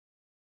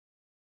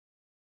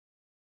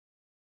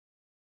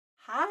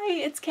Hi,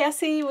 it's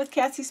Cassie with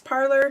Cassy's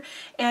Parlor,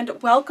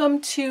 and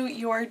welcome to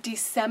your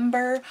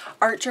December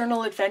Art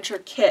Journal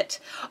Adventure Kit.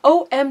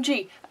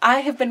 OMG, I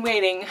have been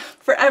waiting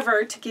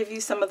forever to give you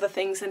some of the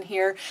things in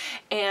here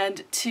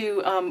and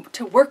to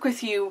work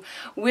with you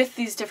with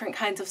these different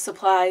kinds of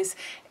supplies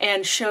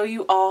and show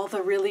you all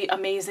the really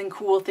amazing,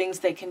 cool things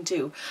they can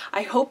do.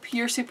 I hope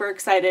you're super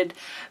excited.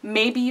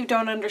 Maybe you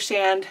don't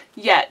understand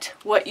yet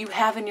what you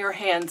have in your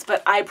hands,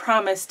 but I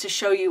promise to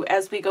show you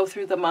as we go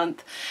through the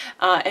month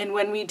and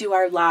when we do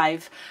our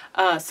live,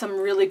 some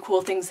really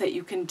cool things that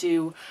you can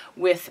do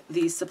with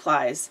these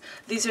supplies.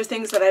 These are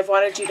things that I've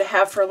wanted you to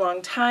have for a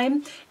long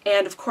time,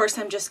 and of course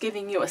I'm just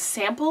giving you a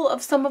sample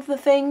of some of the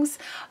things.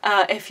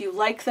 If you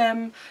like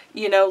them,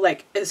 you know,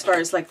 like as far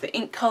as like the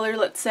ink color,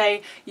 let's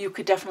say, you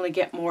could definitely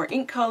get more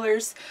ink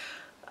colors.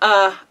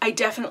 I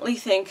definitely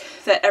think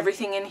that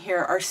everything in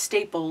here are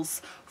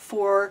staples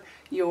for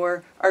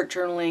your art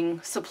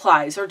journaling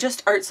supplies, or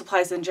just art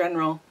supplies in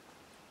general.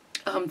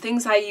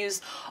 Things I use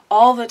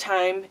all the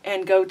time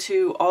and go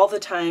to all the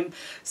time,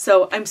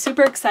 so I'm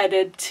super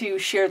excited to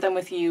share them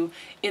with you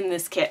in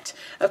this kit.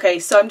 Okay,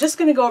 so I'm just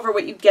going to go over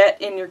what you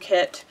get in your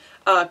kit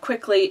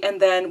quickly,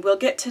 and then we'll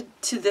get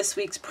to this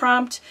week's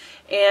prompt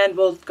and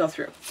we'll go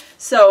through.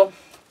 So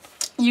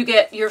you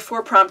get your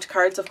 4 prompt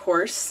cards, of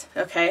course.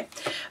 Okay,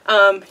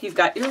 you've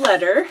got your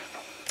letter.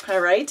 All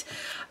right.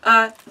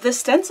 The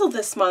stencil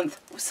this month.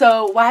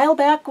 So a while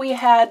back we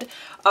had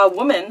a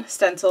woman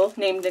stencil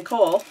named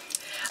Nicole.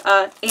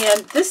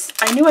 And this,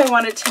 I knew I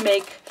wanted to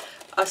make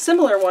a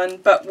similar one,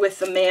 but with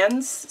the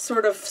man's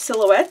sort of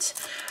silhouette.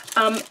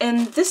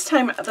 And this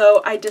time,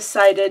 though, I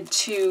decided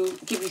to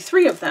give you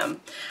 3 of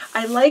them.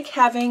 I like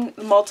having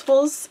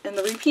multiples and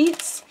the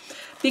repeats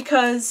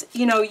because,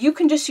 you know, you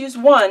can just use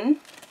one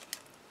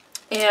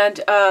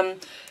and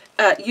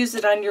use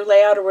it on your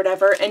layout or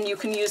whatever, and you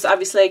can use,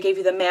 obviously I gave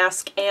you the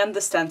mask and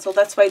the stencil.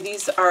 That's why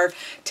these are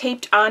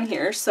taped on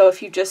here. So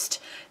if you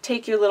just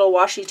take your little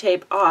washi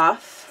tape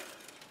off,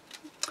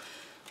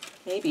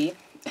 maybe.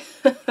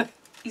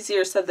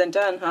 Easier said than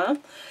done, huh?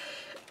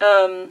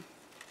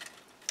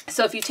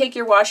 So if you take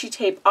your washi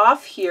tape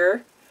off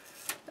here,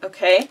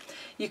 okay,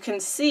 you can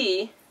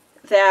see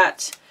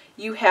that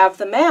you have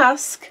the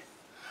mask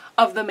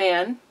of the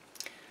man,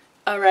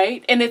 all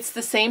right? And it's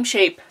the same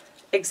shape,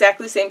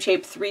 exactly the same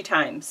shape 3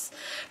 times.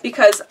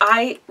 Because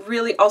I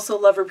really also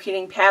love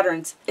repeating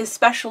patterns,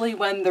 especially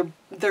when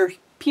they're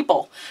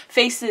people,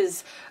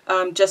 faces,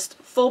 just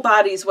full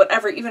bodies,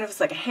 whatever, even if it's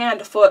like a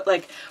hand, a foot,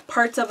 like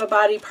parts of a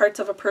body, parts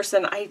of a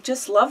person. I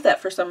just love that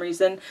for some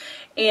reason.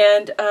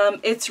 And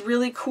it's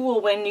really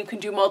cool when you can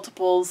do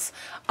multiples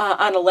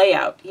on a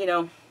layout, you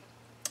know,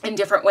 in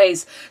different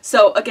ways.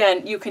 So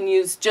again, you can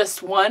use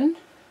just one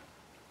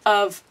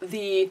of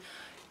the,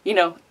 you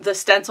know, the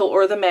stencil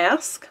or the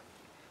mask,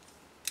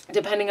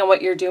 depending on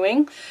what you're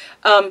doing,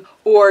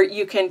 or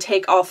you can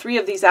take all 3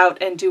 of these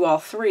out and do all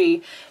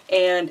 3,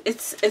 and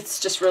it's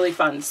just really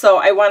fun. So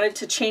I wanted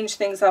to change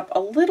things up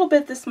a little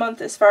bit this month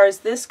as far as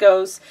this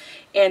goes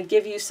and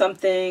give you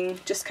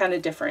something just kind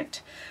of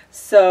different.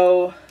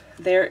 So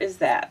there is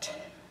that.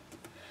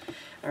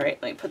 All right,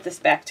 let me put this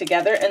back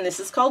together, and this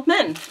is called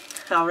Men.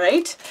 All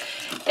right,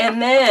 and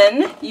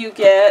then you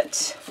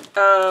get,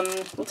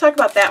 we'll talk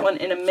about that one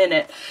in a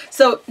minute.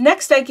 So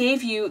next I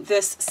gave you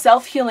this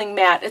self-healing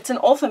mat. It's an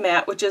Olfa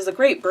mat, which is a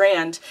great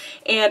brand,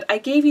 and I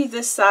gave you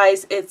this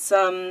size. It's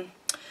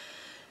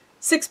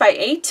 6 by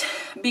 8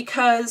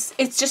 because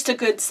it's just a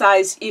good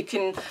size. You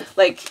can,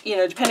 like, you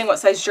know, depending what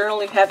size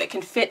journal you have, it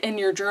can fit in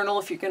your journal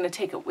if you're going to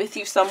take it with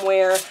you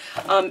somewhere.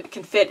 It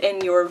can fit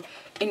in your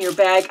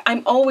bag.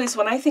 I'm always,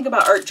 when I think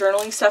about art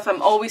journaling stuff,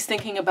 I'm always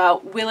thinking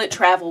about, will it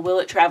travel? Will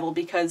it travel?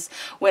 Because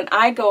when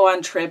I go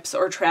on trips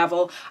or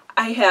travel,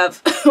 I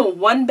have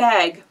one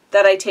bag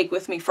that I take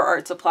with me for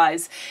art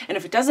supplies, and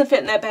if it doesn't fit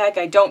in that bag,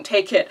 I don't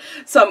take it.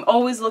 So I'm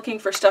always looking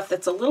for stuff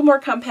that's a little more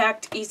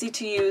compact, easy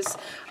to use,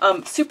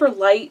 super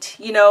light,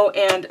 you know,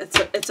 and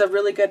it's a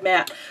really good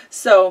mat.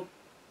 So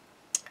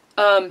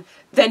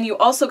then you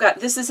also got,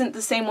 this isn't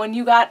the same one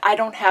you got. I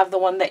don't have the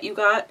one that you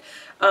got.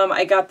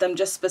 I got them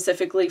just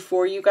specifically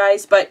for you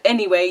guys. But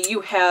anyway,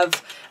 you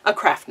have a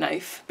craft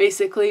knife.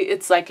 Basically,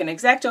 it's like an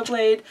X-Acto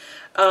blade,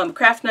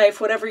 craft knife,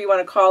 whatever you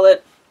want to call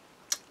it.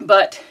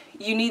 But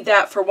you need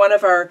that for one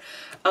of our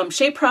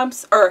shape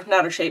prompts, or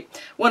not our shape,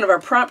 one of our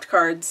prompt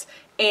cards.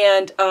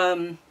 And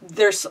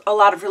there's a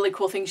lot of really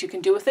cool things you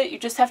can do with it. You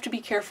just have to be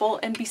careful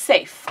and be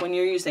safe when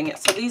you're using it.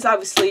 So these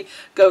obviously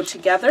go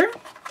together.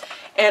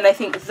 And I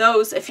think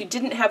those, if you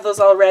didn't have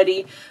those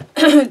already,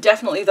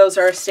 definitely those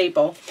are a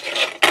staple.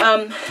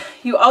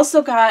 You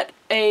also got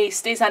a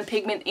Stays on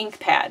Pigment ink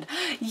pad.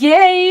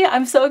 Yay!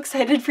 I'm so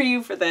excited for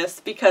you for this,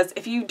 because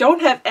if you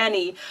don't have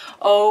any,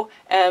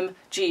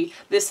 OMG,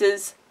 this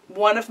is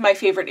one of my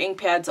favorite ink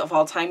pads of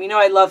all time. You know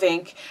I love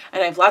ink,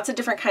 and I have lots of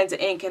different kinds of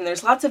ink, and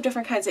there's lots of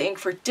different kinds of ink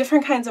for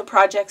different kinds of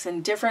projects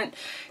and different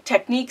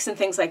techniques and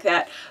things like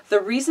that. The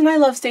reason I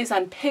love Stays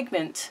on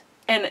Pigment,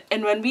 and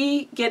when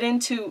we get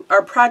into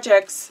our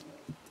projects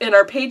in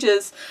our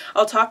pages,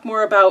 I'll talk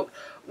more about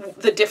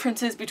the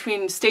differences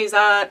between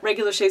StazOn,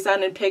 regular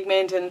StazOn and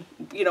pigment, and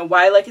you know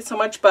why I like it so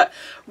much. But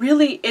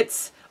really,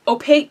 it's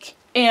opaque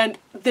and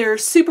they're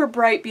super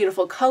bright,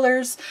 beautiful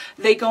colors.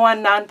 They go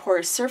on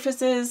non-porous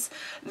surfaces.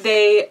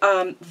 They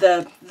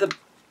the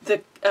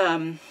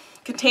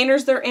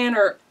containers they're in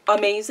are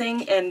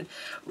amazing and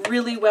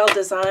really well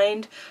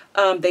designed.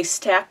 They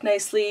stack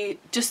nicely.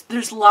 Just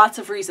there's lots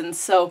of reasons.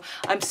 So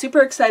I'm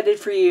super excited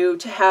for you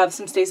to have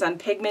some StazOn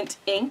pigment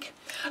ink.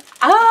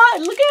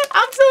 Look at,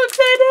 I'm so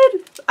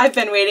excited. I've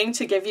been waiting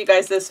to give you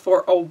guys this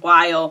for a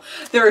while.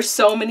 There are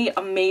so many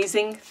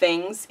amazing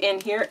things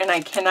in here and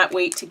I cannot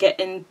wait to get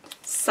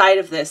inside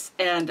of this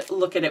and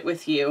look at it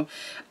with you.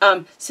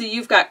 So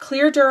you've got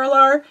clear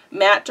Duralar,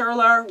 matte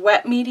Duralar,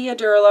 wet media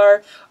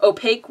Duralar,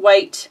 opaque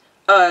white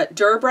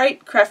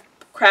Durabright,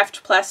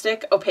 craft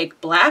plastic, opaque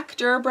black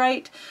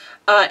Durabright,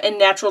 and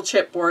natural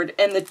chipboard.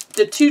 And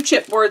the two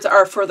chipboards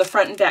are for the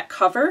front and back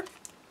cover.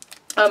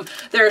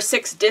 There are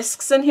 6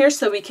 discs in here,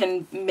 so we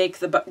can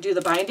do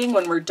the binding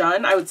when we're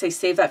done. I would say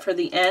save that for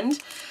the end.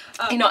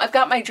 You know, I've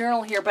got my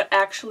journal here, but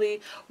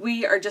actually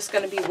we are just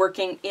going to be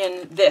working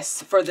in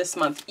this for this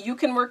month. You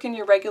can work in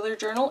your regular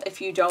journal if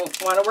you don't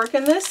want to work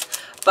in this,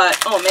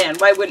 but oh man,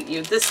 why wouldn't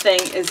you? This thing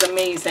is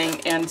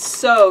amazing and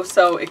so,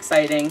 so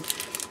exciting.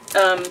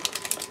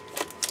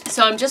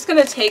 So I'm just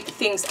going to take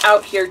things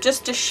out here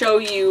just to show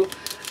you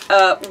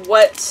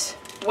what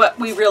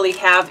we really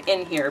have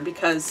in here,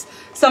 because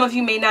some of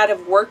you may not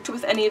have worked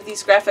with any of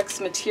these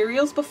graphics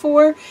materials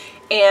before,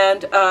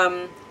 and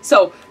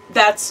so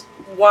that's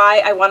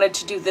why I wanted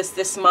to do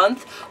this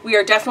month. We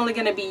are definitely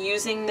going to be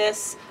using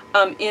this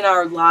in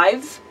our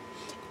live,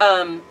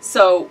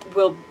 so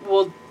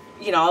we'll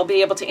you know, I'll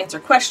be able to answer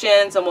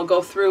questions and we'll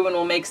go through and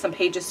we'll make some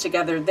pages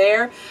together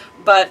there.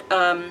 But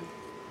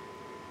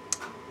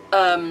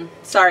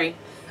sorry.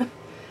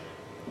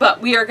 But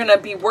we are going to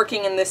be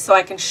working in this so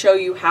I can show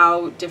you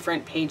how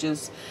different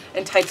pages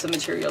and types of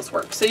materials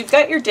work. So you've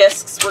got your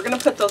discs. We're going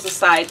to put those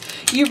aside.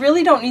 You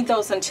really don't need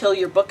those until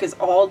your book is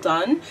all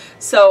done.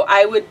 So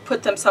I would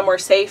put them somewhere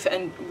safe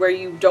and where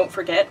you don't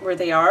forget where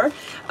they are.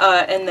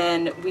 And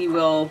then we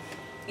will,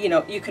 you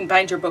know, you can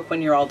bind your book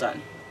when you're all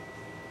done.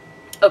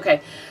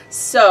 Okay,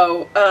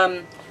 so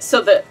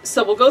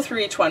so we'll go through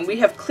each one. We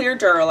have clear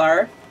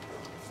Duralar.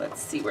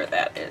 Let's see where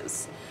that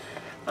is.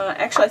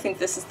 Actually, I think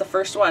this is the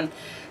first one.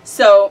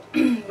 So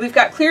we've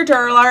got clear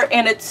Duralar,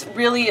 and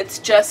it's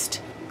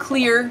just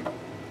clear.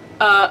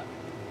 I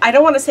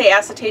don't want to say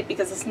acetate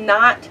because it's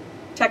not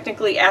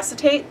technically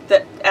acetate.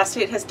 That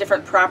acetate has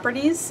different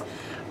properties,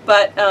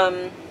 but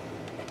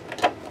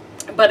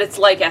it's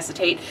like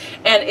acetate,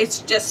 and it's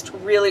just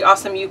really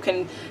awesome. You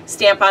can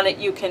stamp on it.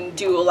 You can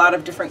do a lot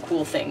of different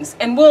cool things,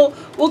 and we'll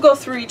go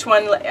through each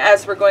one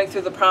as we're going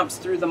through the prompts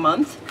through the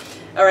month.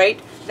 All right.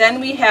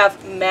 Then we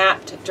have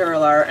matte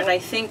Duralar, and I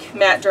think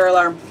matte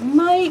Duralar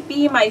might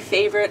be my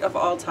favorite of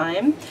all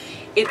time.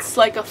 It's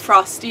like a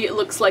frosty, it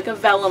looks like a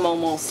vellum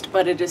almost,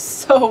 but it is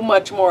so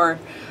much more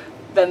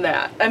than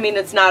that. I mean,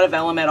 it's not a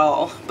vellum at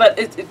all, but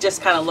it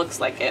just kind of looks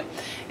like it.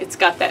 It's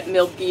got that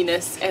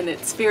milkiness, and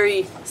it's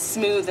very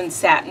smooth and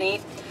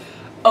satiny.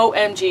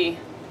 OMG.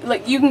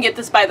 Like, you can get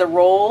this by the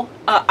roll.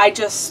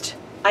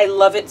 I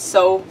love it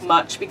so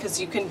much because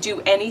you can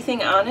do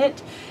anything on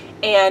it,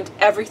 and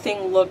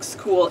everything looks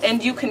cool,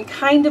 and you can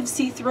kind of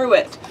see through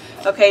it.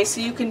 Okay, so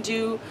you can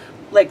do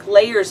like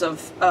layers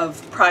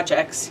of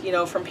projects, you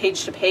know, from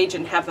page to page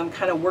and have them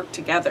kind of work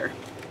together.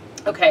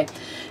 Okay,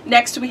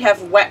 next we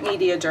have wet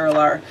media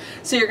Duralar.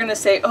 So you're going to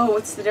say, oh,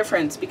 what's the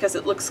difference? Because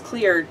it looks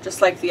clear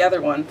just like the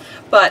other one.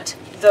 But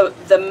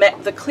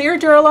the clear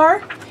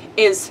Duralar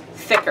is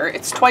thicker.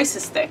 It's twice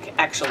as thick,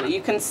 actually.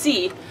 You can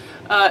see,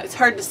 it's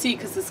hard to see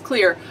because it's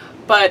clear,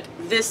 but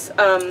this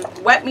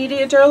wet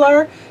media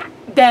Duralar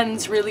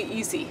bends really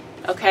easy,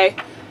 okay?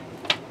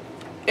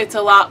 It's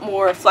a lot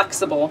more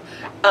flexible.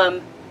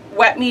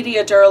 Wet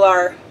media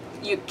Duralar,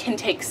 you can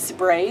take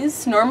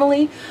sprays.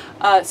 Normally,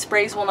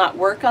 sprays will not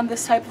work on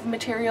this type of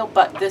material,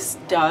 but this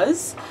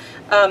does.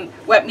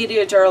 Wet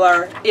media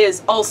Duralar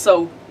is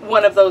also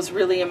one of those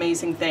really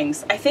amazing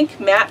things. I think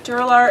matte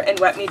Duralar and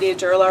wet media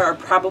Duralar are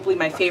probably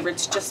my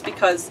favorites just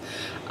because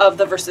of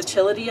the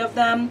versatility of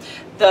them,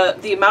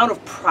 the amount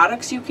of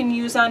products you can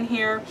use on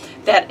here,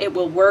 that it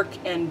will work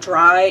and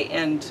dry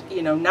and,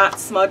 you know, not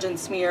smudge and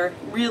smear.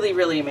 Really,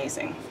 really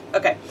amazing.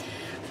 Okay,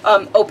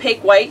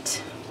 opaque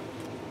white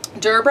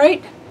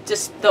Durabright,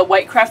 just the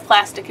white craft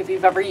plastic if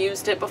you've ever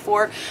used it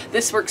before.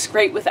 This works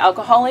great with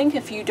alcohol ink.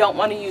 If you don't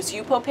want to use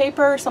Yupo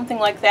paper or something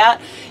like that,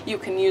 you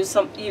can use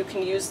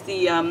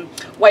the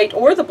white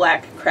or the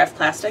black craft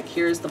plastic.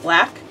 Here's the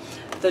black,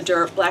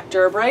 black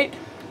Durabright.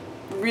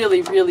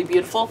 Really, really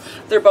beautiful.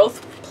 They're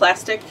both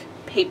plastic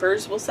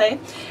papers, we'll say.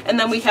 And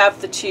then we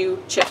have the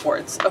 2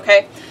 chipboards,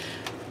 okay?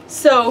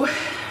 So,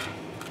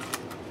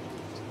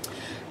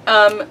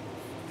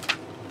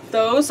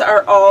 those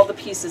are all the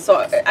pieces.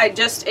 So I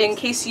just, in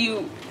case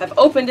you have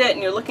opened it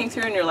and you're looking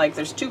through and you're like,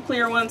 there's 2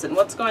 clear ones and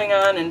what's going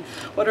on and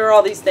what are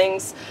all these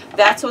things,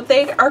 that's what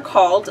they are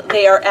called.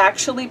 They are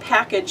actually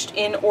packaged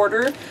in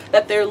order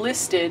that they're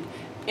listed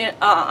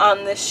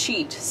on this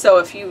sheet. So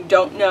if you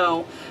don't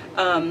know,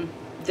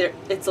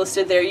 it's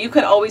listed there. You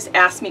can always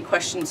ask me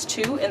questions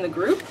too in the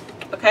group,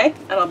 okay?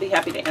 And I'll be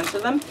happy to answer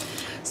them.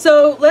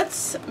 So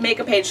let's make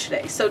a page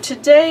today. So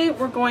today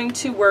we're going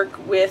to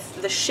work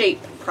with the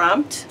shape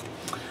prompt.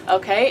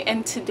 Okay,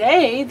 and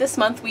today, this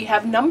month, we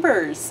have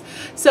numbers.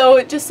 So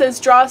it just says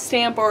draw a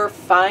stamp or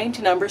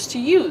find numbers to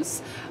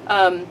use.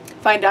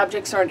 Find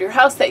objects around your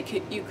house that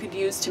you could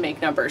use to make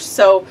numbers.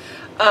 So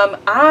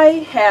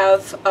I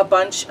have a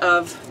bunch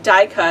of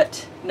die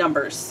cut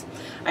numbers.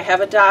 I have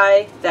a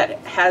die that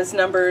has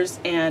numbers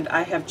and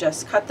I have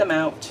just cut them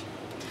out.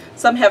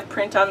 Some have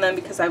print on them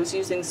because I was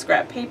using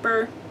scrap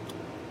paper.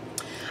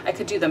 I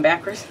could do them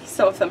backwards.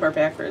 Some of them are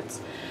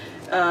backwards.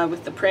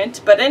 With the print,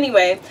 but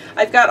anyway,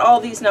 I've got all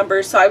these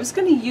numbers, so I was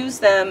going to use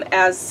them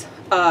as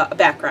a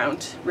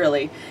background,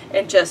 really,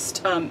 and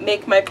just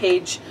make my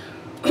page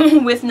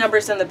with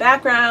numbers in the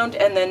background,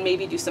 and then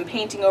maybe do some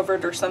painting over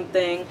it or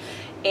something,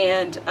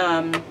 and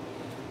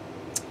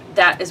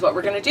that is what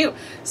we're going to do.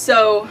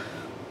 So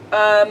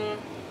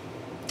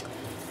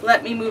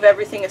let me move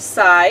everything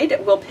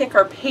aside. We'll pick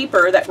our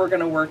paper that we're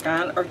going to work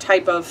on, or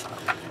type of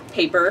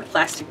paper,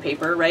 plastic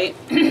paper, right?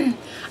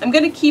 I'm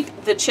going to keep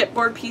the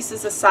chipboard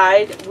pieces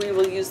aside. We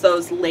will use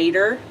those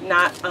later,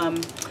 not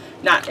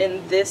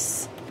in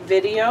this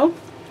video.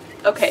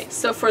 Okay,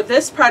 so for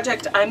this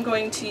project, I'm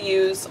going to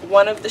use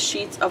one of the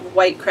sheets of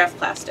white craft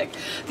plastic.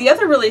 The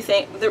other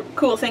the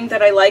cool thing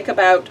that I like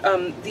about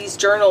these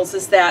journals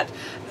is that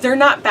they're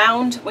not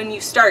bound when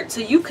you start,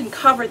 so you can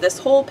cover this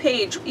whole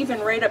page, even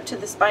right up to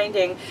this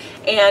binding,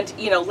 and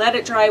let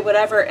it dry,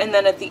 whatever, and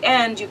then at the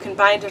end you can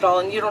bind it all,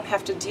 and you don't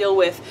have to deal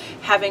with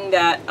having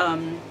that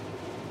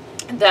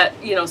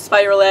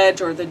spiral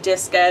edge or the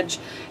disc edge,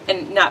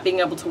 and not being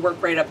able to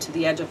work right up to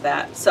the edge of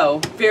that. So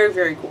very,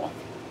 very cool.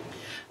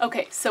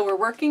 Okay, so we're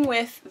working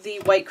with the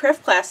white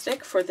craft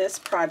plastic for this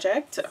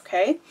project,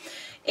 okay,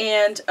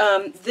 and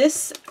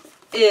this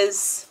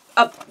is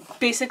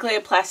basically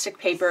a plastic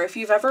paper. If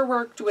you've ever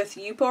worked with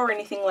Yupo or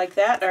anything like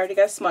that, I already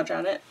got a smudge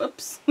on it,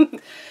 oops,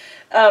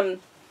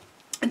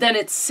 then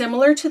it's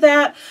similar to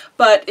that,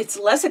 but it's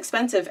less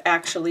expensive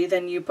actually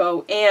than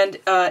Yupo, and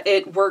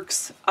it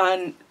works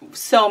on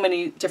so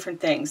many different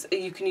things.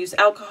 You can use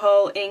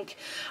alcohol, ink.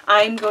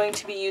 I'm going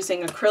to be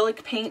using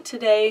acrylic paint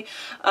today,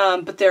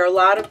 but there are a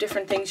lot of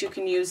different things you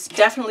can use.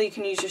 Definitely you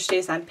can use your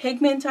StazOn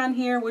pigment on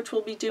here, which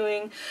we'll be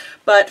doing.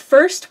 But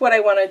first what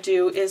I want to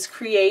do is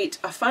create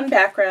a fun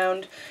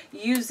background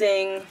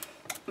using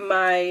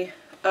my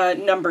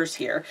numbers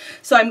here.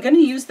 So I'm going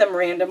to use them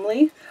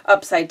randomly,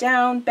 upside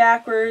down,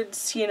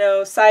 backwards,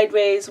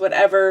 sideways,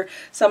 whatever.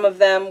 Some of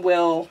them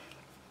will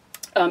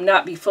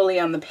not be fully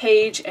on the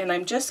page, and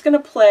I'm just going to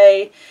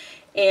play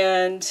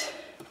and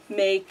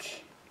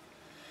make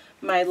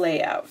my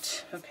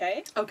layout,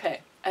 okay? Okay,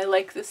 I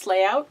like this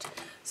layout.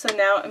 So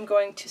now I'm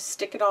going to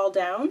stick it all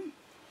down,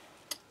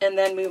 and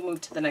then we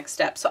move to the next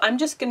step. So I'm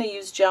just going to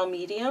use gel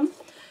medium.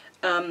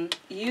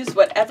 Use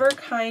whatever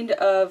kind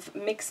of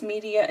mixed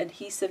media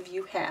adhesive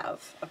you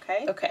have,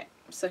 okay? Okay,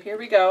 so here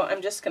we go.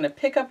 I'm just going to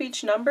pick up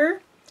each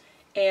number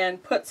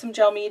and put some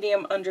gel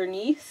medium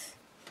underneath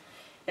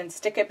and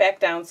stick it back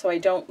down so I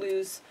don't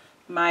lose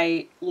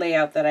my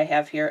layout that I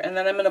have here. And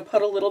then I'm going to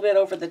put a little bit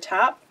over the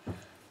top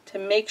to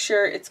make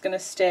sure it's going to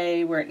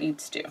stay where it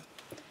needs to.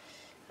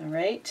 All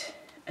right,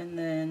 and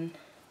then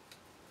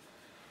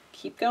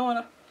keep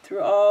going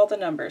through all the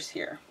numbers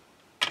here.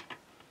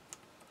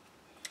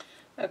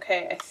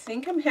 Okay, I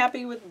think I'm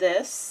happy with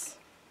this.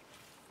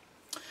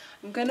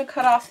 I'm going to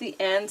cut off the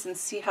ends and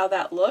see how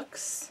that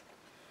looks.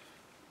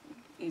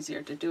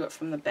 Easier to do it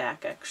from the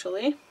back,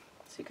 actually.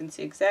 So you can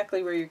see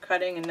exactly where you're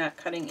cutting and not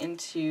cutting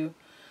into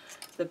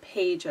the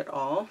page at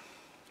all.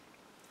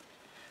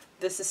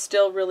 This is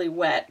still really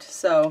wet,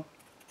 so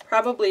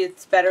probably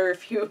it's better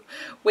if you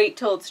wait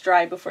till it's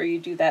dry before you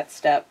do that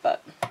step,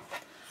 but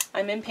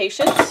I'm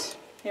impatient.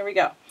 Here we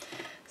go.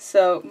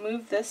 So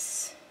move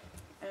this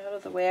out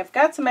of the way. I've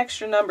got some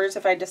extra numbers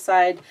if I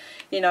decide,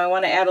 I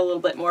want to add a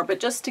little bit more,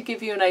 but just to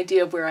give you an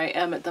idea of where I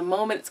am at the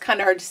moment, it's kind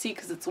of hard to see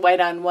because it's white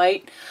on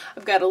white.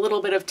 I've got a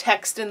little bit of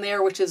text in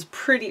there, which is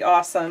pretty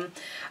awesome.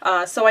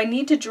 So I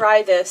need to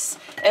dry this,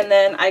 and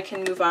then I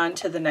can move on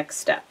to the next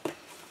step.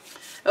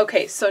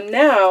 Okay, so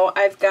now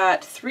I've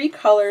got 3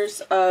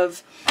 colors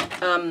of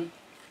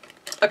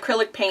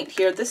acrylic paint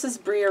here. This is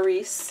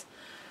Briareese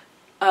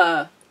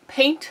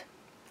paint.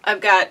 I've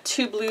got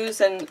 2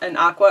 blues and an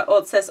aqua. Well,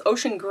 it says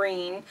ocean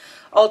green,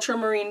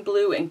 ultramarine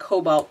blue, and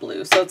cobalt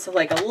blue. So it's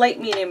like a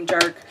light, medium,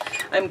 dark.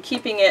 I'm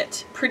keeping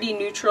it pretty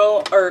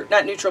neutral, or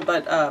not neutral,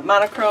 but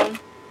monochrome.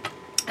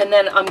 And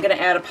then I'm going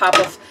to add a pop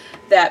of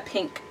that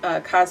pink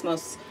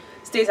Cosmos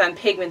StazOn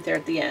pigment there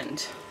at the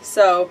end.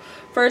 So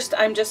first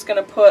I'm just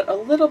going to put a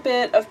little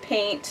bit of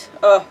paint.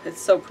 Oh, it's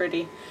so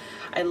pretty.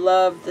 I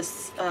love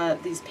this,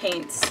 these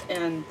paints,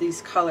 and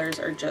these colors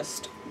are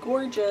just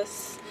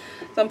gorgeous.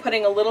 So I'm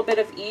putting a little bit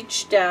of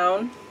each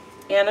down,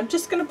 and I'm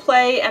just going to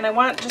play, and I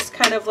want just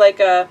kind of like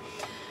a,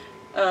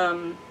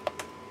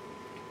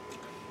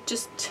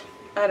 just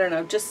I don't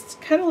know,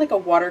 just kind of like a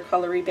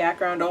watercolory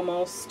background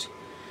almost.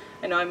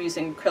 I know I'm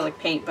using acrylic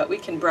paint, but we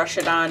can brush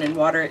it on and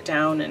water it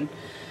down and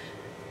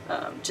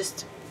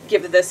just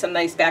give this a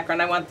nice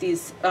background. I want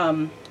these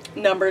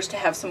numbers to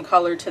have some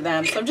color to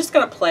them, so I'm just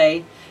going to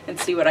play and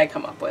see what I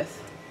come up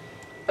with.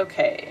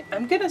 Okay,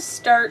 I'm going to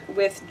start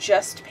with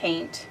just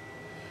paint.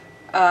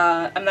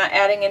 I'm not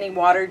adding any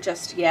water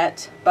just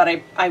yet,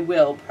 but I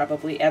will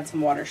probably add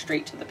some water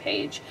straight to the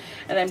page.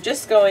 And I'm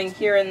just going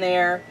here and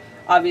there,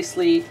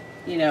 obviously,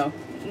 you know,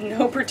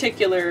 no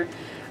particular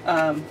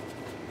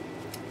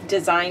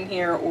design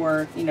here,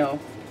 or, you know,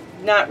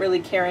 not really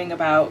caring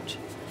about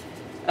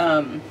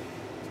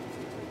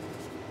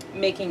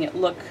making it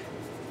look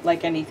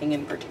like anything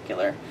in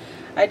particular.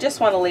 I just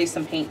want to lay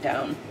some paint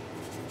down.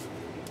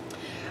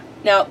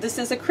 Now, this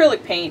is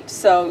acrylic paint,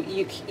 so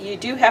you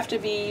do have to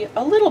be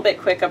a little bit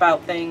quick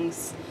about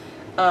things,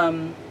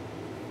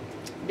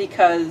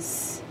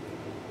 because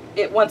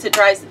once it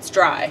dries, it's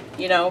dry,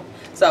 you know.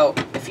 So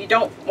if you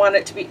don't want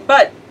it to be,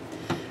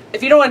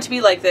 if you don't want it to be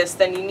like this,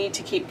 then you need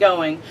to keep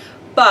going.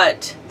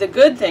 But the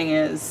good thing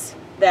is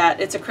that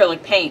it's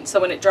acrylic paint, so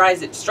when it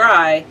dries, it's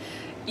dry.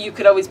 You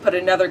could always put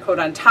another coat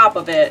on top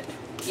of it,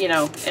 you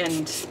know,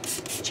 and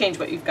change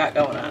what you've got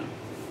going on.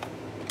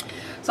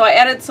 So I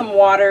added some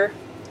water.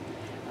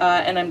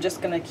 And I'm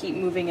just going to keep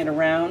moving it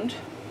around.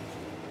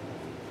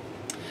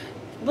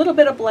 A little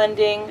bit of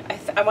blending.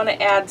 I want to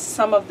add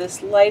some of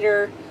this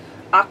lighter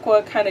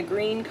aqua kind of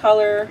green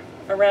color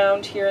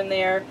around here and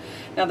there.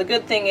 Now the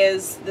good thing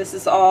is this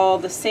is all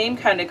the same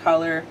kind of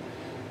color,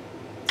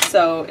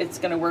 so it's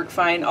going to work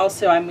fine.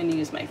 Also, I'm going to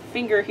use my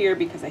finger here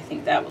because I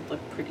think that would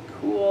look pretty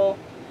cool.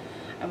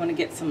 I want to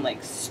get some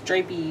like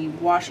stripy,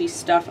 washy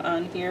stuff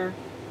on here.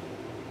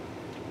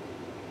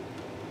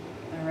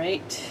 All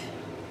right,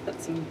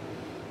 put some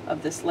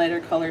of this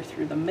lighter color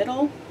through the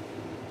middle.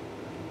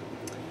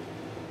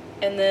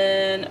 And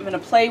then I'm going to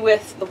play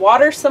with the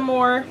water some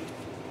more,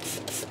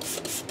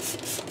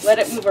 let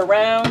it move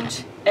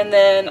around, and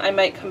then I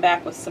might come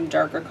back with some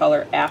darker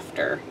color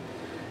after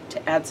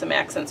to add some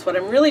accents. What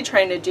I'm really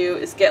trying to do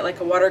is get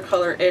like a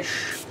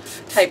watercolor-ish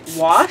type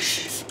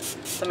wash.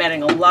 So I'm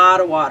adding a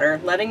lot of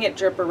water, letting it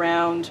drip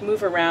around,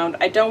 move around.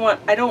 I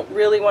don't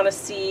really want to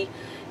see,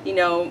 you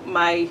know,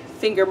 my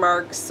finger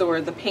marks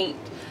or the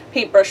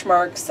paintbrush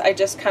marks. I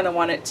just kind of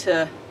want it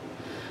to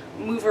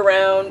move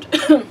around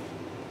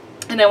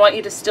and I want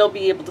you to still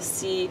be able to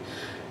see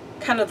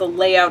kind of the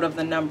layout of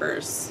the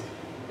numbers,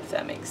 if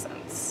that makes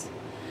sense.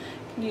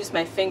 I can use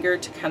my finger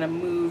to kind of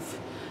move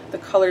the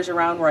colors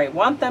around where I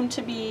want them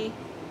to be.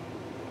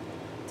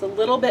 It's a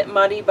little bit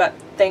muddy, but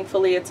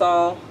thankfully it's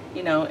all,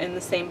 you know, in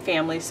the same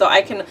family. So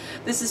I can,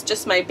 this is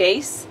just my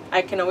base.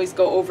 I can always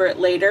go over it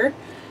later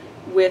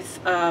with,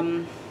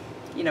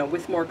 you know,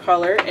 with more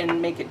color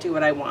and make it do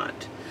what I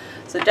want.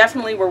 So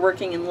definitely we're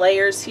working in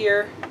layers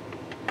here,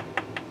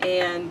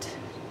 and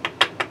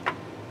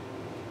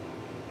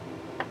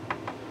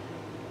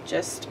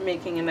just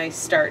making a nice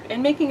start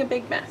and making a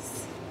big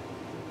mess.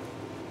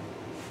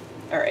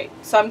 Alright,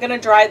 so I'm going to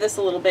dry this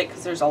a little bit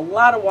because there's a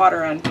lot of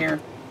water on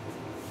here,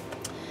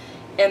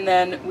 and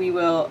then we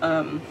will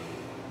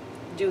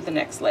do the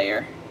next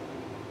layer.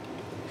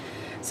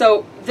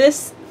 So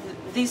these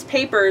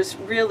papers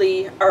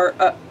really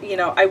are, you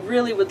know, I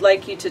really would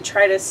like you to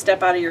try to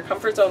step out of your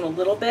comfort zone a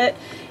little bit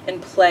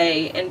and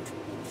play and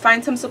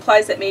find some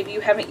supplies that maybe you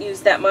haven't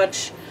used that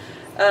much.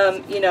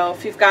 You know,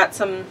 if you've got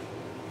some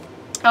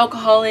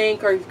alcohol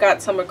ink or you've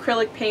got some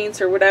acrylic paints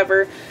or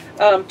whatever,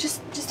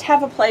 just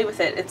have a play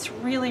with it. It's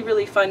really,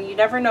 really fun. You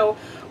never know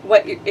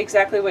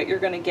exactly what you're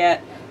going to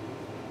get,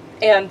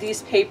 and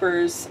these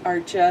papers are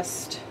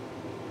just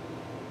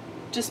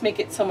make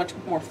it so much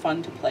more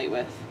fun to play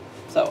with.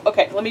 So,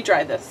 okay, let me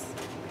dry this.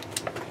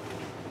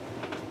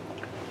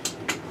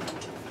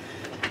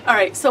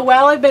 Alright, so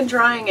while I've been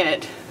drying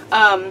it,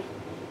 I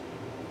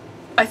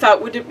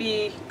thought, would it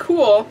be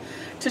cool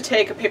to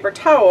take a paper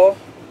towel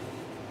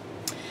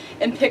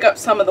and pick up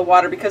some of the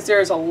water, because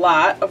there's a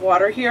lot of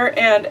water here,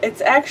 and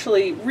it's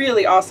actually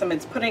really awesome.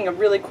 It's putting a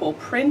really cool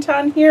print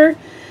on here.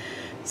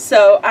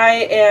 So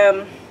I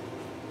am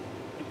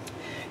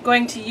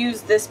going to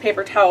use this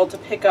paper towel to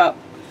pick up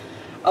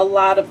a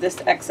lot of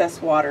this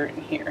excess water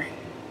in here.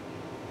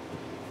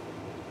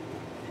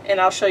 And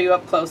I'll show you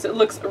up close. It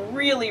looks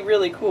really,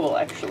 really cool,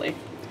 actually.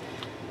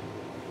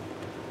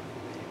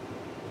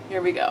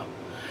 Here we go.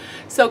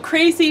 So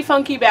crazy,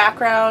 funky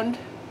background,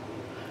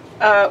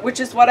 which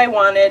is what I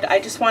wanted. I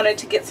just wanted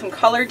to get some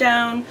color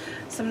down,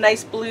 some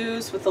nice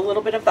blues with a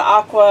little bit of the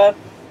aqua,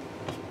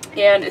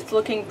 and it's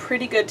looking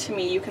pretty good to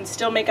me. You can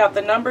still make out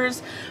the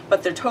numbers,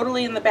 but they're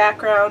totally in the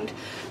background.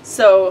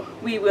 So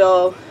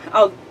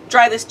I'll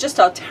dry this just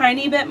a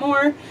tiny bit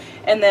more,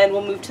 and then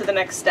we'll move to the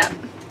next step.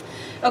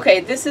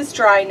 Okay, this is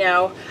dry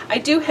now. I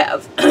do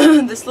have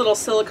this little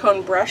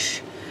silicone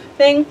brush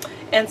thing,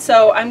 and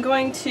so I'm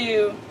going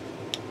to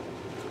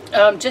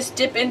just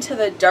dip into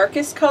the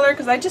darkest color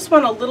because I just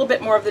want a little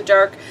bit more of the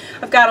dark.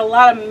 I've got a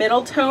lot of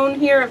middle tone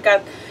here. I've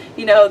got,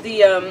 you know,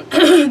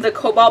 the the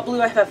cobalt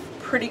blue. I have a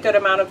pretty good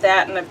amount of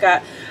that, and I've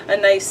got a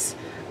nice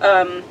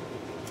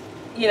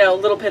you know, a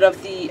little bit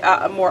of the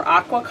more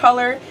aqua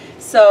color.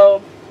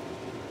 So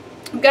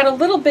I've got a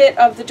little bit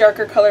of the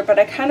darker color, but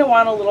I kind of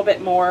want a little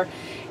bit more,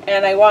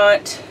 and I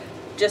want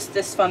just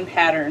this fun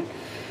pattern.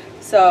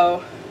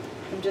 So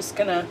I'm just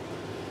gonna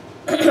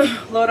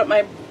load up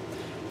my,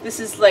 this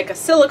is like a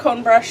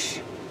silicone brush,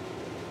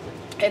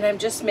 and I'm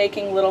just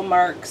making little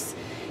marks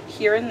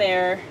here and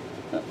there.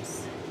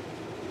 Oops.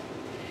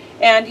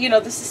 And you know,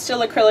 this is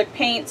still acrylic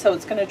paint, so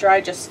it's gonna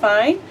dry just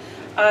fine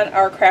on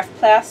our craft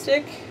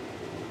plastic.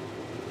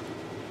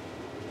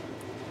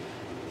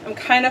 I'm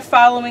kind of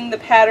following the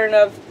pattern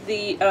of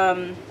the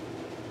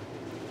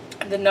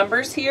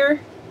numbers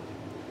here.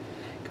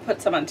 Put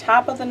some on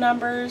top of the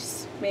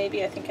numbers.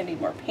 Maybe, I think I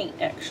need more paint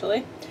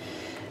actually.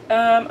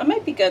 I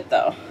might be good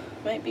though.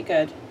 Might be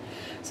good.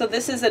 So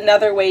this is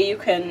another way you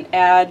can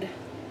add,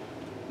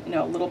 you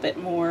know, a little bit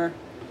more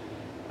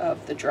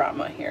of the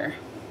drama here.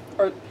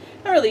 Or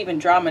not really even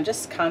drama,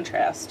 just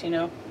contrast, you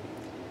know.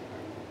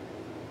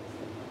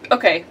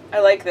 Okay, I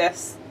like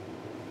this.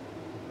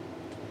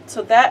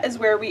 So that is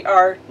where we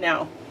are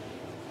now.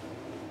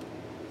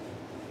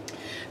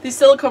 These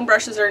silicone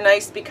brushes are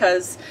nice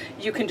because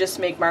you can just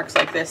make marks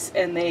like this,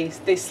 and they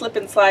slip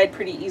and slide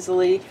pretty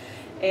easily,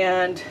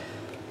 and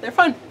they're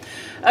fun.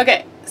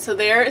 Okay, so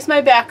there is my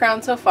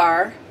background so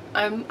far.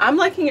 I'm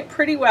liking it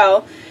pretty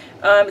well.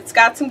 It's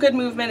got some good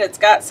movement. It's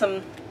got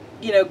some,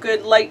 you know,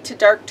 good light to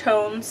dark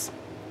tones.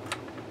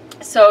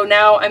 So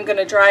now I'm going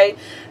to dry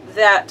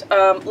that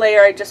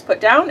layer I just put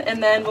down,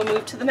 and then we'll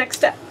move to the next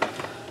step.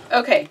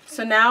 Okay,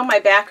 so now my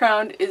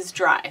background is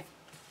dry.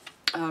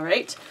 All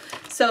right,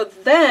 so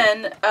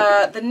then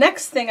the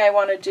next thing I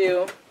want to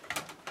do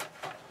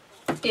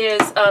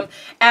is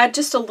add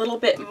just a little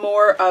bit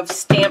more of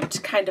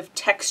stamped kind of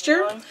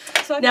texture.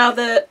 So now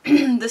the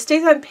the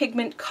StazOn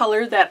pigment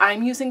color that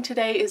I'm using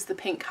today is the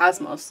Pink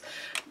Cosmos.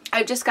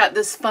 I've just got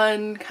this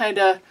fun kind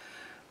of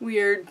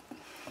weird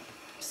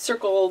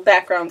circle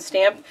background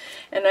stamp,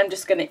 and I'm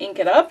just going to ink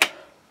it up.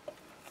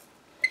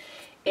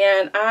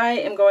 And I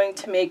am going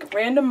to make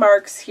random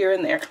marks here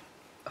and there.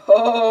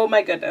 Oh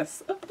my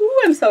goodness.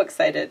 Ooh, I'm so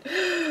excited.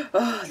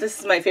 Oh, this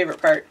is my favorite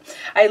part.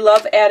 I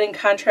love adding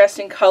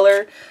contrasting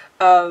color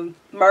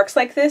marks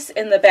like this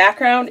in the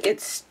background.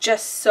 It's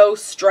just so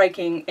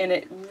striking, and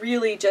it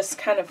really just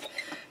kind of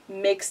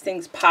makes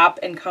things pop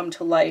and come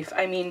to life.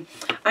 I mean,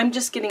 I'm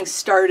just getting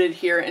started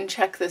here, and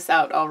check this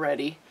out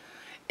already.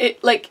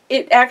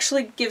 It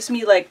actually gives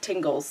me like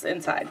tingles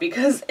inside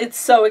because it's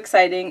so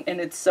exciting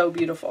and it's so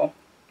beautiful.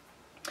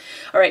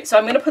 All right, so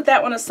I'm going to put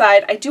that one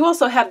aside. I do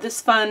also have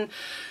this fun,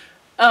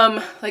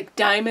 like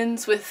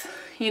diamonds with,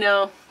 you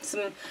know,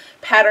 some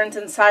patterns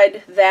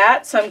inside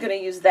that. So I'm going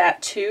to use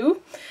that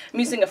too. I'm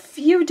using a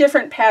few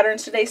different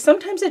patterns today.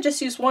 Sometimes I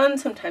just use one,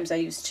 sometimes I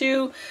use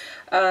two,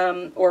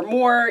 or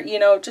more, you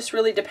know, it just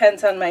really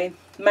depends on my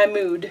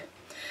mood.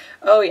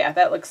 Oh yeah,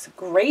 that looks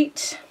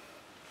great.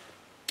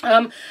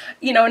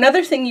 You know,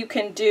 another thing you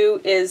can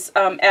do is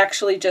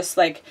actually just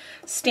like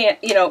stamp,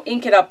 you know,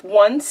 ink it up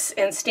once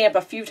and stamp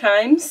a few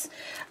times,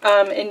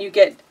 and you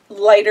get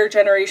lighter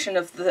generation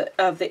of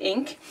the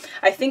ink.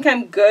 I think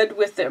I'm good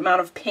with the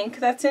amount of pink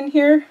that's in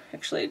here.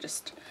 Actually,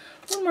 just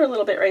one more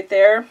little bit right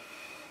there.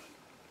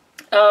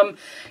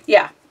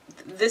 Yeah,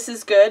 this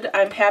is good.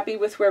 I'm happy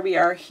with where we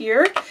are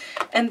here.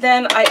 And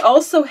then I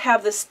also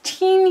have this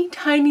teeny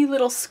tiny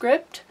little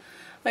script.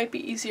 Might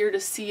be easier to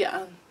see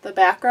on the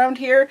background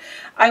here.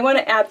 I want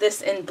to add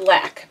this in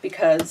black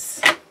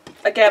because,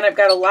 again, I've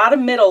got a lot of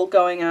middle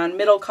going on,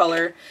 middle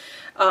color.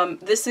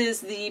 This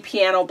is the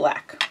piano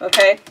black,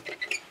 okay?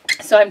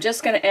 So I'm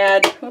just going to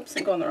add, whoops,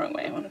 I'm going the wrong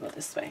way. I want to go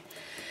this way.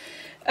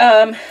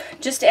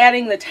 Just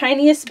adding the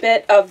tiniest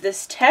bit of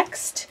this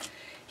text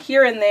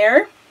here and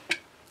there,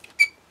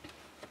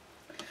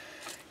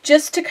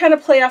 just to kind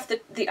of play off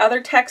the other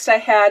text I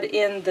had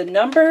in the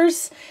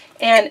numbers,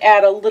 and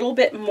add a little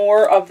bit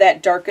more of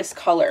that darkest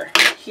color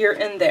here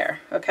and there,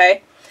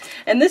 okay?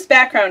 And this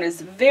background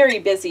is very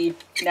busy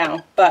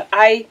now, but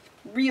I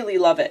really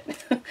love it.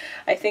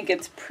 I think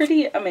it's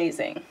pretty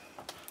amazing.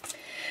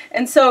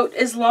 And so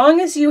as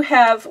long as you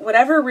have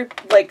whatever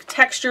like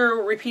texture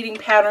repeating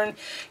pattern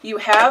you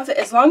have,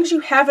 as long as you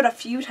have it a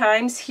few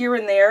times here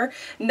and there,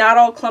 not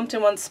all clumped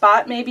in one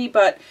spot maybe,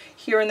 but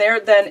here and there,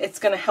 then it's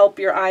going to help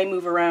your eye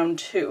move around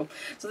too.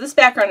 So this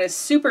background is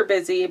super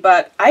busy,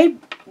 but I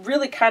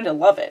really kind of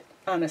love it,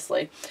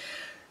 honestly.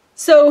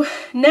 So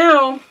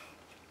now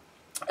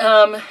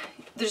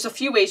there's a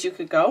few ways you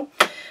could go.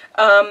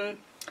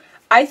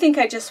 I think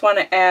I just want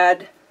to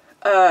add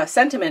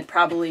sentiment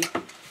probably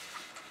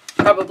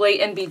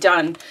and be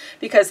done,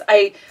 because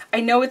I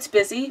know it's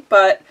busy,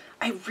 but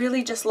I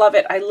really just love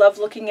it. I love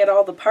looking at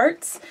all the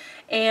parts.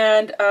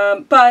 And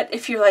but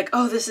if you're like,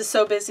 oh, this is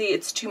so busy,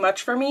 it's too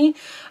much for me,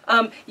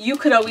 you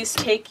could always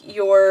take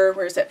your,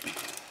 where is it,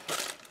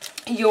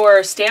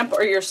 your stamp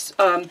or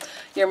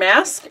your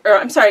mask, or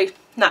I'm sorry,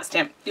 not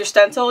stamp, your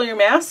stencil or your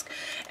mask,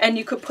 and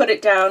you could put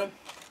it down.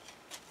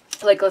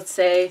 Like, let's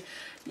say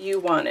you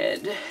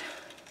wanted,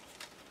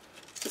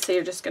 let's say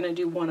you're just going to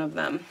do one of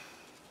them.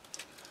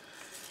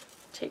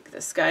 take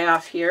this guy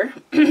off here.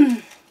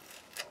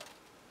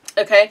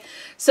 Okay,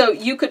 so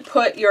you could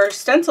put your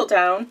stencil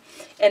down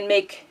and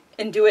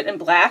do it in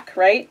black,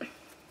 right?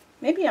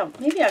 Maybe I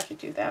could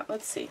do that.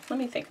 Let's see. Let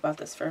me think about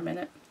this for a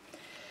minute.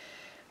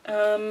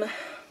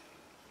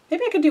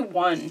 Maybe I could do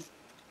one.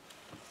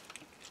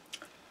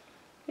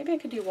 Maybe I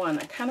could do one.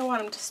 I kind of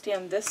want him to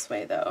stand this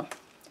way though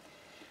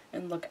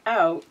and look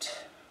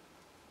out.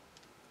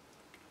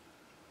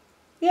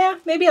 Yeah,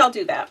 maybe I'll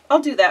do that. I'll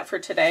do that for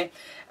today.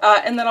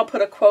 And then I'll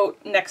put a quote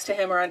next to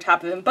him or on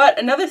top of him. But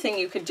another thing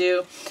you could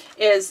do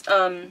is,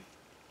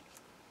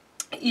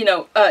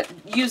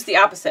 use the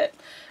opposite,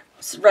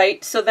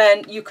 right? So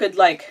then you could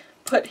like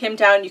put him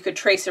down, you could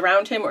trace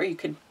around him, or you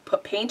could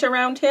put paint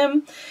around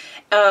him.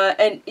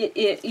 And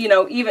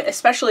even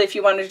especially if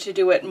you wanted to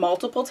do it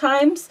multiple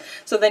times,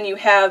 so then you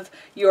have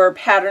your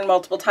pattern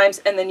multiple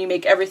times and then you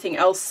make everything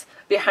else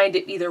behind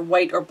it either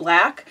white or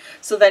black.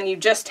 So then you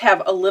just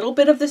have a little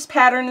bit of this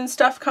pattern and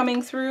stuff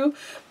coming through.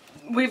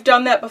 We've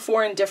done that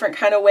before in different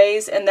kind of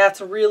ways, and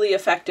that's really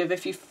effective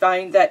if you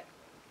find that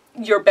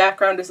your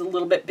background is a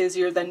little bit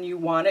busier than you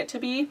want it to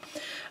be.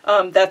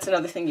 That's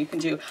another thing you can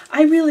do.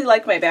 I really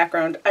like my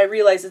background. I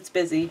realize it's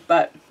busy,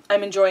 but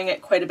I'm enjoying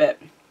it quite a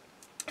bit.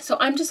 So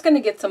I'm just going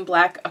to get some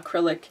black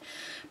acrylic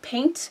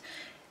paint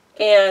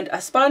and a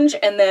sponge,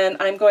 and then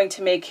I'm going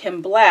to make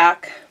him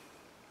black,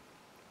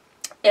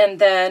 and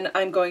then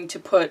I'm going to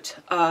put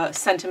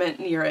sentiment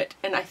near it,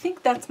 and I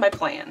think that's my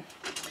plan.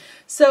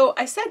 So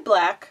I said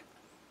black.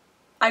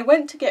 I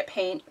went to get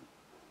paint.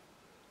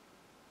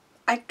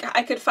 I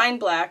could find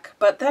black,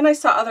 but then I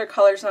saw other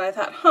colors and I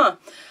thought,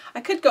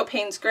 I could go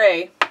Payne's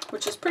Gray,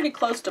 which is pretty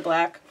close to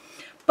black,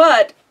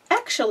 but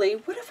actually,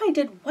 what if I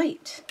did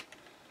white?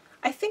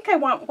 I think I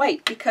want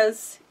white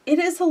because it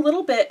is a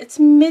little bit, it's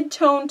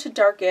mid-tone to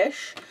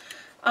darkish.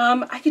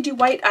 I could do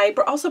white. I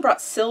also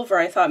brought silver.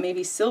 I thought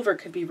maybe silver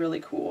could be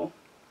really cool.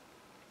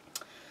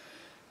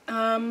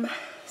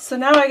 So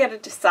now I got to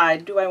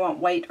decide, do I want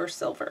white or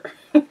silver?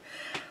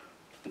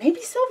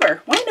 Maybe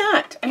silver. Why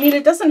not? I mean,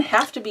 it doesn't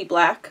have to be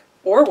black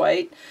or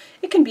white.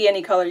 It can be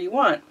any color you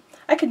want.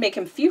 I could make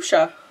him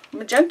fuchsia,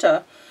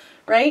 magenta,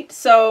 right?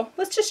 So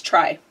let's just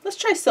try. Let's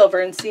try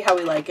silver and see how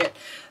we like it.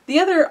 The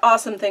other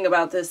awesome thing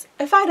about this,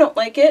 if I don't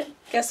like it,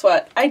 guess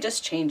what? I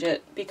just change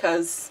it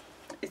because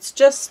it's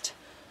just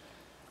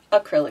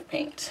acrylic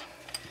paint.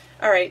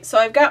 Alright, so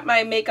I've got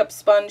my makeup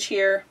sponge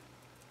here.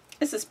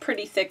 This is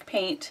pretty thick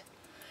paint.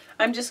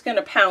 I'm just going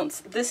to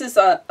pounce. This is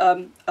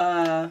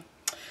a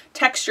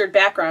textured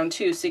background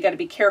too, so you got to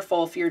be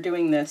careful if you're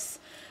doing this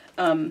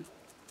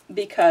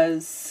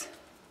because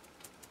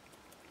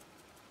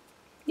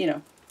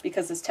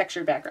it's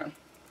textured background.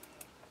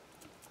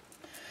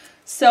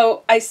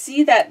 So I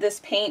see that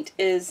this paint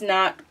is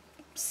not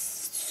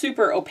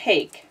super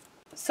opaque,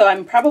 so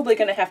I'm probably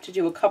going to have to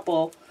do a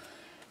couple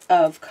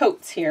of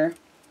coats here.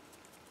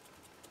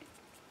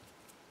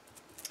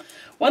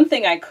 One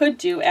thing I could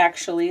do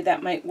actually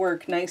that might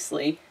work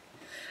nicely,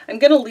 I'm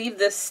going to leave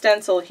this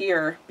stencil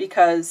here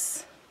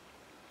because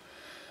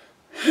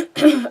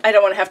I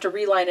don't want to have to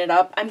reline it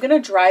up. I'm going to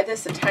dry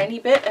this a tiny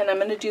bit and I'm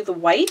going to do the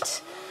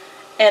white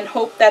and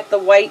hope that the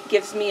white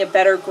gives me a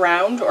better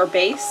ground or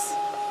base,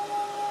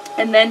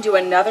 and then do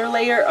another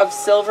layer of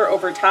silver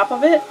over top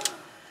of it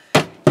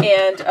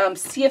and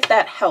see if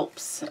that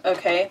helps.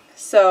 Okay,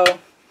 so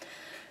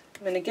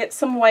I'm going to get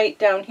some white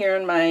down here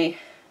on my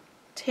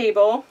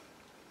table.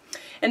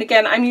 And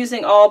again, I'm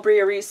using all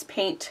Briareese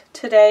paint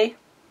today.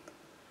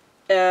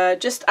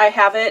 I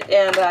have it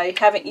and I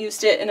haven't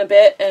used it in a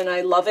bit and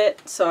I love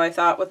it, so I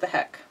thought, what the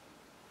heck.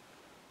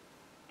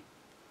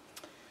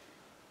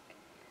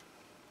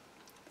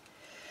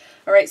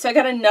 Alright, so I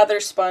got another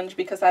sponge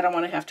because I don't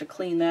want to have to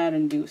clean that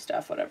and do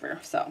stuff, whatever.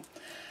 So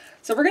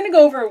we're going to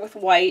go over it with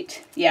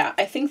white. Yeah,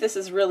 I think this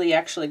is really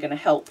actually going to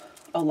help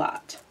a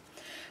lot.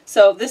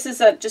 So this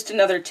is just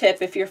another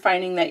tip if you're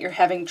finding that you're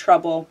having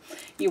trouble.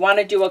 You want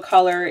to do a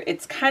color,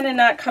 it's kind of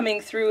not coming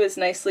through as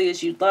nicely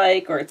as you'd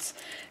like, or it's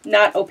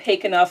not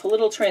opaque enough, a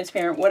little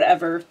transparent,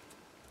 whatever.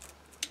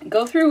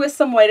 Go through with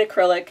some white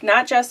acrylic,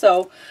 not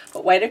gesso,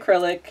 but white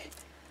acrylic.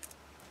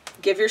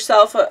 Give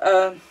yourself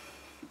a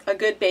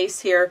good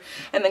base here,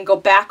 and then go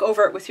back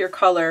over it with your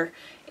color,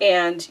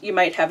 and you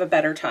might have a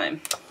better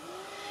time.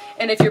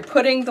 And if you're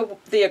putting the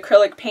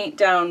acrylic paint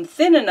down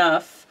thin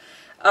enough,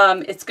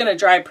 it's going to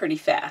dry pretty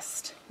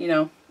fast,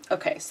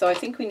 Okay, so I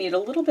think we need a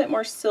little bit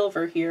more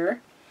silver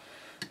here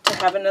to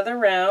have another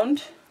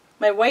round.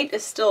 My white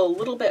is still a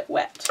little bit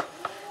wet,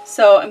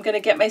 so I'm going to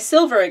get my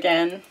silver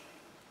again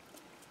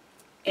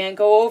and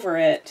go over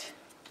it.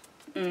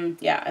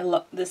 Yeah, I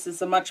love this.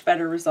 Is a much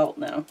better result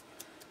now.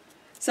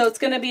 So it's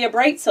going to be a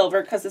bright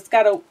silver because it's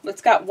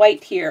got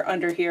white here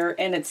under here,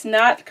 and it's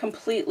not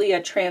completely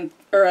it's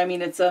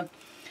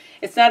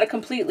not a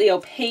completely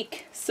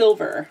opaque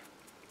silver.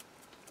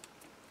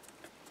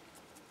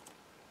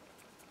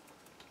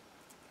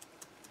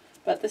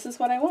 But this is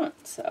what I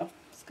want, so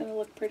it's going to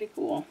look pretty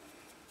cool.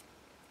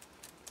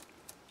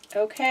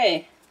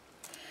 Okay,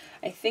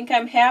 I think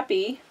I'm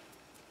happy.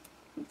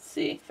 Let's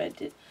see if I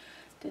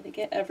Did it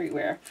get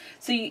everywhere?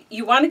 So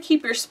you want to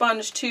keep your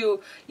sponge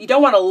too. You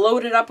don't want to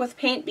load it up with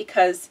paint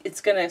because it's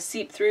going to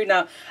seep through.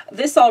 Now,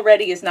 this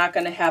already is not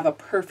going to have a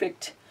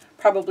perfect,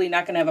 probably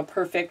not going to have a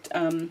perfect,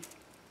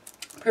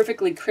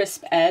 perfectly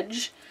crisp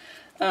edge,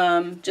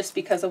 just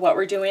because of what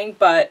we're doing,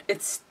 but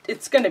it's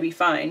going to be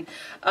fine.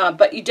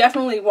 But you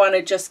definitely want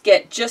to just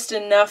get just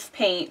enough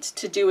paint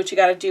to do what you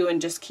got to do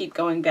and just keep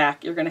going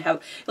back. You'll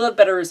have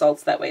better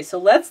results that way. So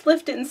let's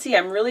lift it and see.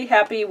 I'm really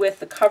happy with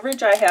the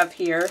coverage I have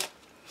here.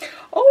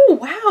 Oh,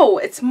 wow,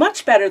 it's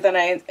much better than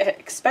I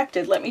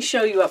expected. Let me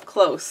show you up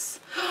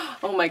close.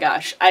 Oh my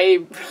gosh,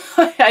 I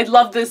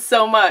love this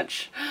so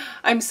much.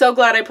 I'm so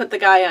glad I put the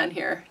guy on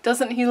here.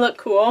 Doesn't he look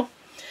cool?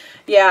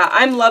 Yeah,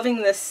 I'm loving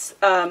this,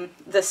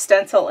 this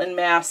stencil and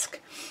mask.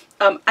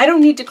 I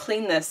don't need to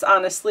clean this,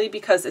 honestly,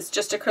 because it's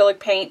just acrylic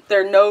paint.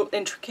 There are no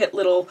intricate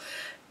little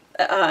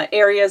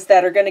areas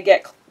that are going to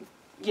get,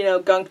 you know,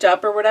 gunked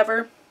up or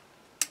whatever.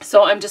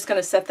 So I'm just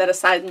going to set that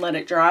aside and let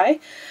it dry.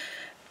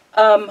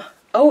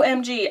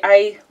 OMG,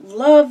 I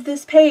love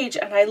this page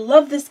and I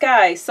love this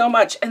guy so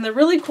much. And the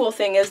really cool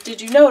thing is,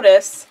 did you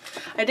notice,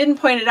 I didn't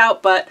point it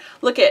out, but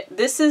look at,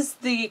 this is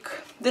the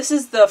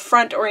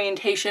front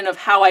orientation of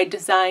how I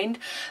designed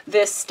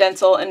this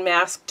stencil and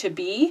mask to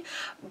be,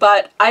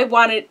 but I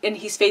wanted, and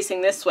he's facing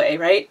this way,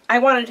 right? I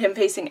wanted him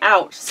facing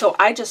out, so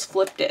I just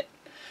flipped it.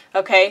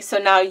 Okay, so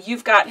now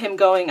you've got him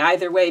going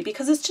either way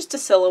because it's just a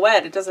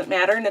silhouette. It doesn't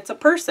matter, and it's a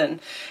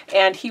person,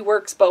 and he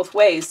works both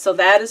ways, so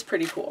that is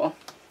pretty cool.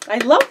 I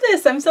love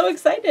this. I'm so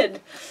excited.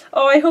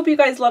 Oh, I hope you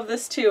guys love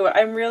this too. I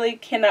really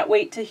cannot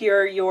wait to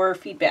hear your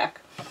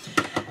feedback.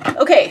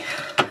 Okay,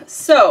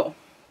 so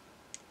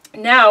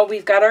now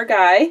we've got our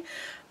guy.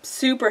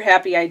 Super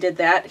happy I did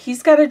that.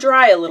 He's got to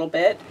dry a little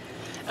bit.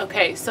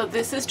 Okay, so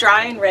this is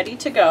dry and ready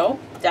to go.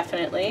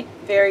 Definitely.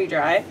 Very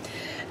dry.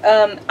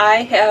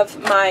 I have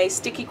my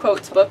sticky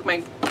quotes book.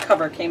 My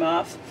cover came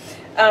off.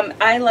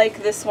 I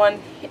like this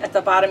one at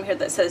the bottom here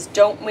that says,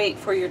 "Don't wait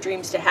for your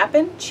dreams to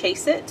happen,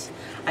 chase it."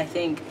 I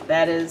think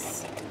that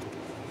is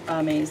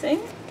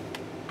amazing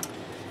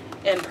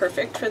and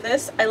perfect for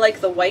this. I like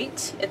the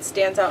white. It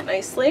stands out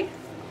nicely.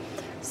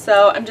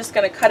 So I'm just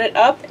going to cut it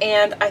up,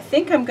 and I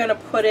think I'm going to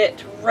put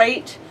it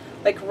right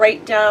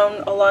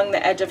down along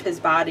the edge of his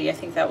body. I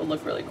think that would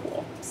look really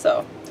cool.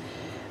 So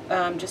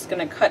I'm just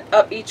going to cut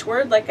up each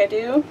word like I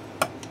do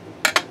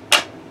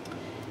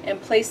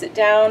and place it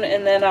down,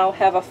 and then I'll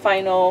have a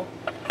final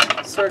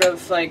sort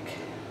of like,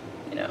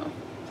 you know,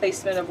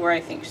 placement of where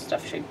I think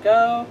stuff should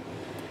go.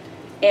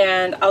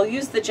 And I'll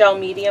use the gel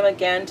medium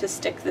again to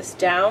stick this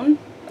down.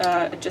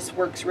 It just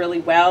works really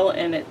well,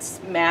 and it's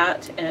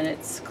matte and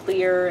it's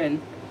clear,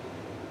 and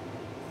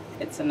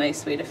it's a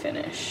nice way to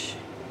finish.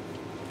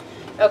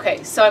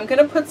 Okay, so I'm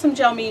going to put some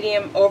gel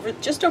medium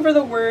just over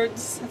the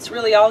words. That's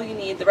really all you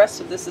need. The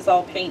rest of this is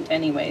all paint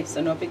anyway,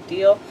 so no big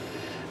deal.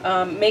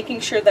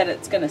 Making sure that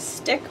it's going to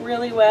stick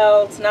really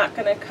well. It's not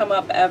going to come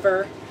up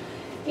ever,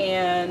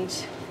 and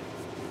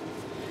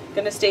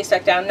going to stay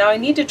stuck down. Now I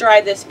need to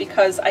dry this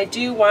because I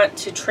do want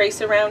to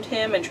trace around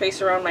him and trace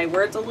around my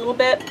words a little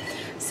bit.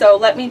 So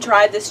let me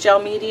dry this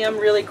gel medium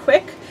really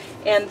quick,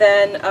 and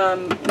then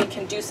we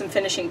can do some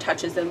finishing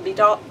touches and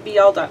be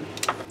all done.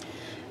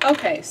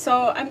 Okay,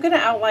 so I'm going to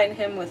outline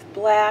him with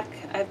black.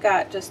 I've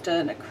got just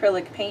an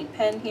acrylic paint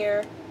pen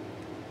here.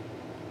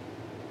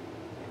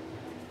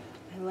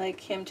 I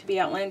like him to be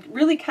outlined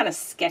really kind of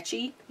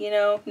sketchy, you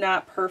know,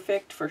 not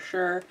perfect for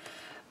sure.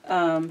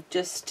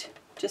 Just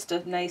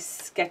a nice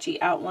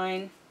sketchy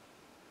outline.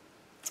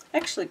 I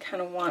actually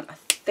kind of want a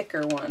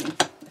thicker one.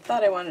 I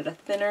thought I wanted a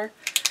thinner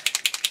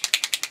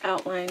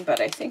outline,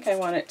 but I think I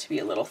want it to be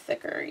a little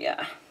thicker,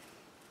 yeah.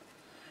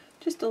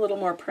 Just a little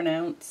more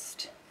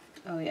pronounced.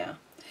 Oh yeah.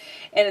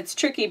 And it's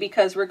tricky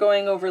because we're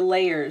going over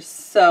layers,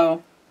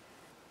 so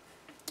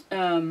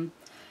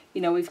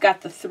you know, we've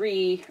got the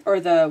 3, or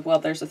well,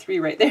 there's a 3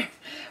 right there,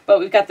 but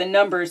we've got the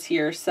numbers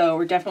here, so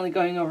we're definitely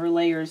going over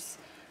layers.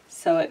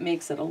 So it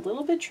makes it a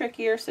little bit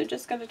trickier, so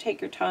just got to take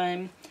your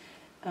time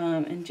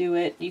and do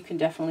it. You can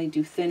definitely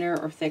do thinner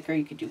or thicker.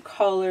 You could do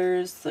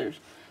colors. There's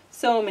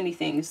so many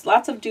things.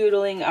 Lots of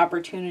doodling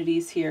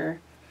opportunities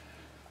here.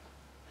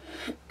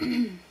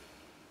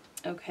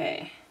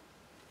 Okay.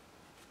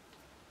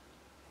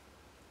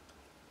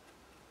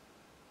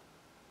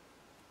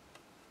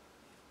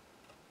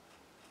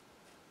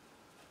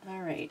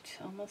 All right,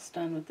 almost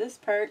done with this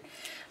part.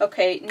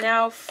 Okay,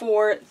 now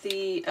for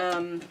the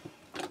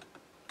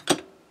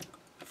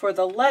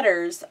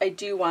letters, I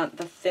do want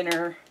the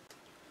thinner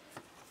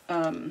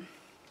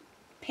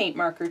paint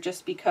marker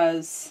just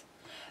because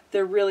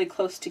they're really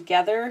close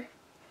together,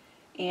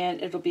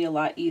 and it'll be a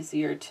lot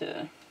easier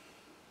to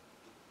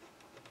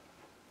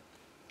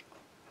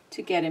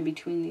get in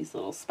between these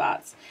little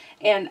spots.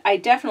 And I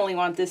definitely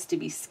want this to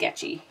be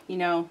sketchy, you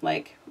know,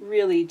 like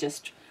really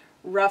just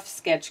rough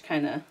sketch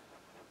kind of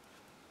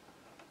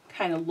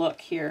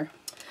look here.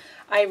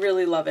 I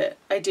really love it.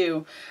 I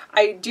do.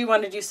 I do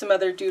want to do some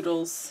other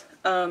doodles,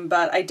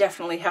 but I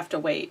definitely have to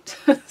wait.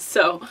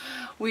 So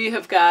we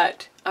have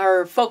got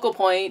our focal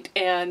point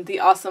and the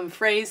awesome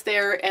phrase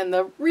there and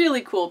the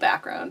really cool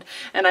background.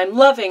 And I'm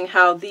loving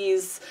how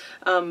these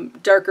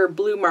darker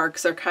blue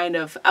marks are kind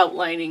of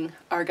outlining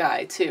our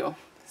guy too.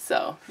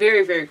 So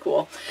very, very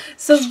cool.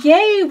 So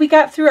yay, we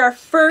got through our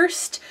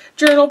first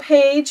journal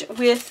page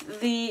with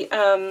the,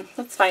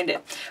 let's find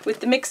it, with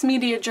the Mixed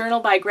Media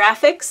Journal by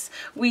Graphics.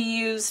 We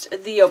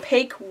used the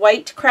opaque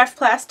white craft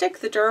plastic,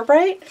 the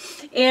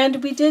Durabrite,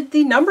 and we did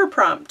the number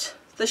prompt,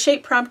 the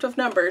shape prompt of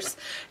numbers,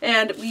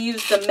 and we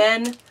used the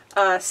Men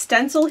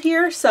stencil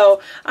here.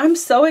 So I'm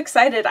so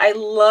excited. I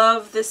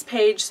love this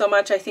page so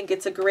much. I think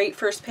it's a great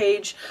first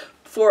page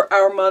for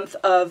our month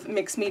of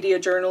mixed media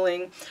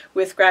journaling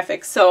with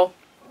graphics. So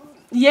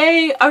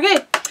yay. Okay,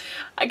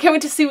 I can't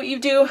wait to see what you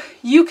do.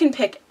 You can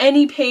pick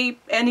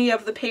any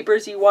of the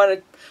papers you want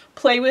to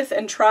play with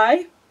and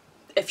try.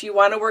 If you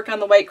want to work on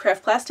the white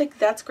craft plastic,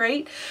 that's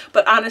great.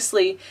 But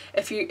honestly,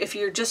 if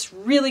you're just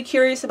really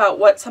curious about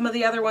what some of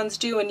the other ones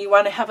do and you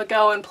want to have a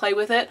go and play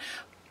with it,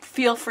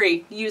 feel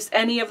free. Use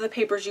any of the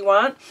papers you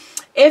want.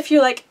 If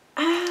you're like,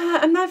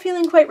 I'm not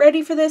feeling quite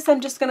ready for this, I'm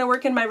just going to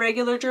work in my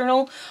regular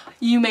journal,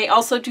 you may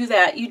also do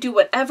that. You do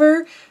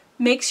whatever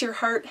makes your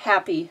heart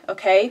happy,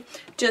 okay?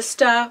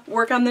 Just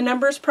work on the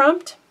numbers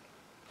prompt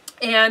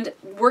and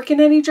work in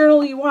any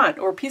journal you want,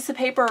 or piece of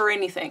paper or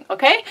anything,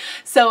 okay?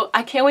 So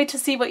I can't wait to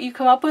see what you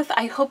come up with.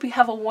 I hope you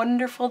have a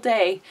wonderful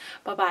day.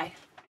 Bye-bye.